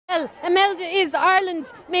Well, Imelda is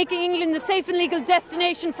Ireland making England the safe and legal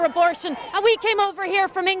destination for abortion, and we came over here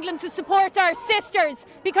from England to support our sisters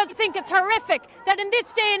because I think it's horrific that in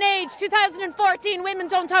this day and age, 2014, women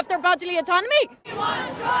don't have their bodily autonomy. We want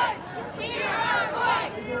choice, hear our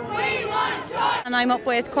voice, we want choice. And I'm up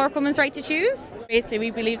with Cork Women's Right to Choose. Basically,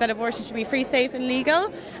 we believe that abortion should be free, safe and legal,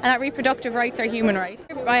 and that reproductive rights are human rights.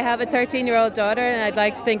 I have a 13-year-old daughter, and I'd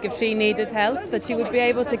like to think if she needed help that she would be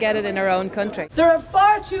able to get it in her own country. There are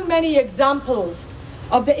far too many examples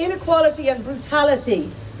of the inequality and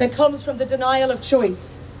brutality that comes from the denial of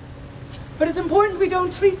choice. But it's important we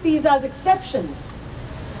don't treat these as exceptions,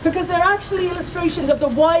 because they're actually illustrations of the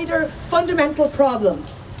wider fundamental problem.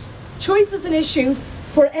 Choice is an issue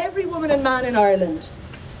for every woman and man in Ireland.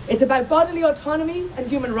 It's about bodily autonomy and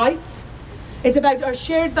human rights. It's about our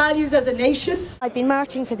shared values as a nation. I've been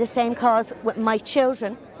marching for the same cause with my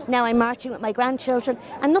children. Now I'm marching with my grandchildren,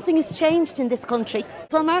 and nothing has changed in this country.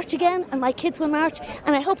 So I'll march again, and my kids will march,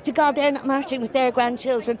 and I hope to God they're not marching with their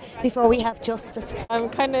grandchildren before we have justice. I'm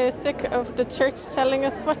kind of sick of the church telling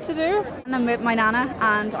us what to do. And I'm with my nana,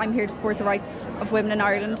 and I'm here to support the rights of women in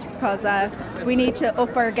Ireland because we need to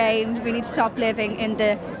up our game. We need to stop living in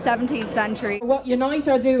the 17th century. What Unite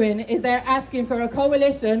are doing is they're asking for a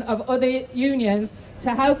coalition of other unions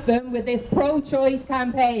to help them with this pro-choice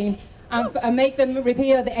campaign and make them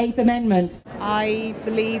repeal the 8th Amendment. I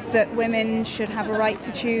believe that women should have a right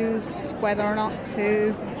to choose whether or not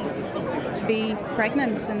to be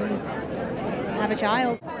pregnant and have a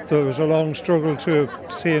child. There was a long struggle to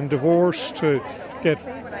obtain divorce, to get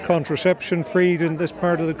contraception freed in this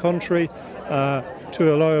part of the country,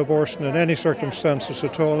 to allow abortion in any circumstances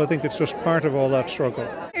at all. I think it's just part of all that struggle.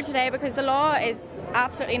 I'm here today because the law is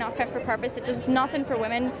absolutely not fit for purpose. It does nothing for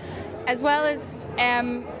women, as well as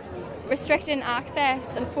restricting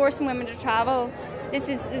access and forcing women to travel. This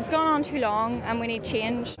has gone on too long, and we need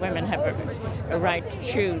change. Women have a right to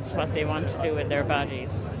choose what they want to do with their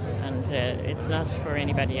bodies, and it's not for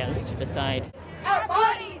anybody else to decide. Our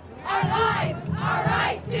bodies, our lives, our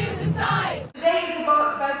right to decide. Today is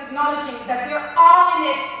about acknowledging that we're all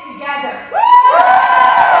in it together.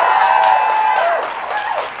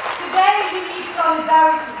 Today we need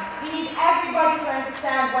solidarity. We need everybody to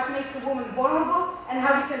understand what makes a woman vulnerable and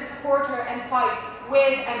how we can support her and fight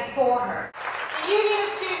with and for her. The Union of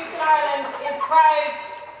Students in Ireland is proud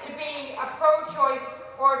to be a pro-choice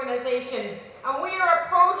organisation, and we are a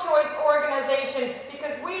pro-choice organisation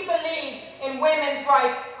because we believe in women's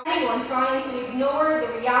rights. Anyone trying to ignore the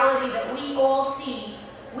reality that we all see,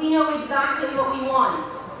 we know exactly what we want.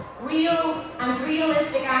 Real and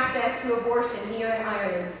realistic access to abortion here in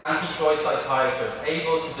Ireland. Anti-choice psychiatrists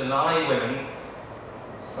able to deny women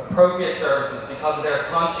appropriate services because of their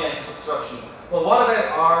conscientious obstruction. Well, what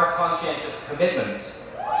about our conscientious commitment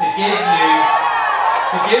to give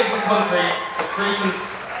the country the treatment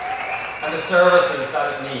and the services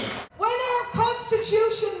that it needs?